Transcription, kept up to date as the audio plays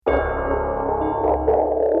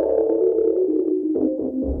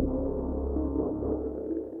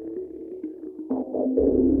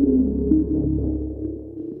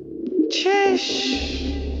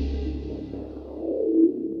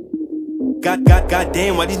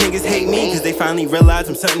Goddamn, why these niggas hate me? Cause they finally realize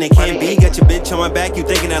I'm something they can't be. Got your bitch on my back, you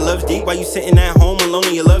thinking that love's deep. While you sitting at home alone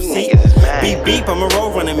in your love seat? Beep beep, I'm a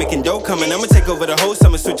road runner, making dough coming. I'ma take over the whole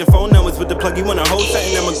summer, switching phone numbers with the plug. You wanna hold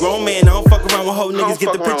something? I'm a grown man, I don't fuck around with whole niggas.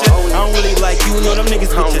 Get the picture? I don't really like you, know them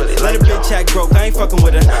niggas with you. Let a bitch act broke, I ain't fucking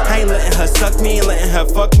with her. I ain't letting her suck me, ain't letting her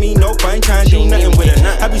fuck me. Nope, I ain't trying to do nothing with her.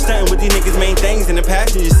 I be stunting with these niggas' main things in the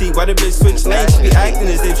passenger seat. Why the bitch switch lanes? She be acting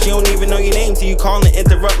as if she don't even know your name. Till you call and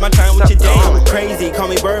interrupt my time with your day. I'm crazy, call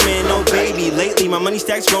me Birdman, no baby. Lately, my money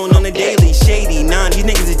stacks growing on the daily. Shady, nah, these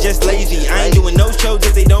niggas is just lazy. I ain't doing no shows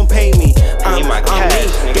if they don't pay me. I'm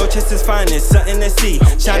me, Dorchester's finest, something to see.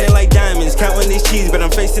 Shining like diamonds, counting these cheese. But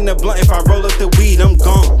I'm facing the blunt, if I roll up the weed, I'm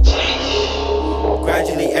gone.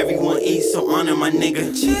 Gradually, everyone eats, so honor my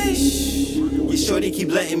nigga. Your shorty keep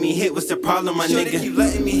letting me hit, what's the problem, my nigga? Keep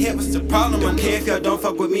letting me hit, what's the problem, my nigga? Don't care if y'all don't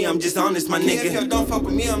fuck with me, I'm just honest, my nigga. If y'all don't fuck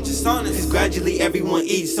with me, I'm just honest. Cause gradually everyone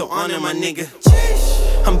eats, so honor my nigga.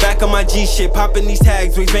 I'm back on my G shit, popping these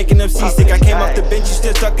tags, we making them seasick. I came off the bench, you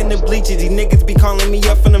still stuck in the bleachers. These niggas be calling me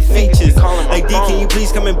up for them features. Like D, can you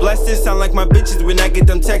please come and bless this? Sound like my bitches when I get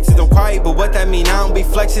them texts. I'm quiet, but what that mean? I don't be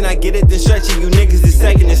flexing, I get it, then stretching. You niggas is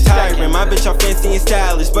second, it's tiring. My bitch all fancy and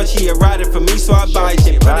stylish, but she a rider for me, so I buy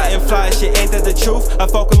shit. Put her in fly shit, ain't that the truth? I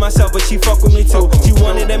fuck with myself, but she fuck with me too. She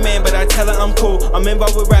wanted a man, but I tell her I'm cool. I'm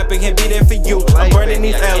involved with rapping, can't be there for you. I'm burning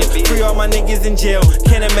these L's, free all my niggas in jail.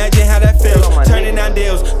 Can't imagine how that feels, turning down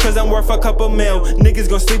deals, cause I'm worth a couple mil. Niggas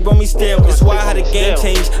gon' sleep on me still. It's why how the game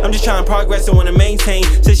changed. I'm just trying to progress and wanna maintain.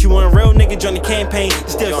 Since you want a real nigga, join the campaign.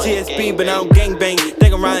 Still CSP, but I don't gangbang.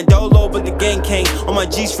 Think I'm riding dolo, but the gang came. On my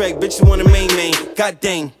G-Shrek, bitches want a main. God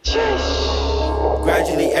dang.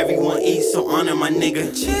 Gradually everyone eats, so honor my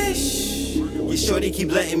nigga. Your shorty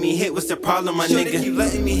keep letting me hit, what's the problem, my nigga? Keep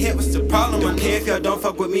letting me hit, what's the problem, don't care if y'all don't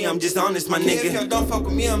fuck with me, I'm just honest, my nigga. If y'all don't fuck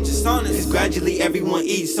with me, I'm just honest. Cause gradually everyone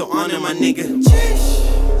eats, so honor my nigga.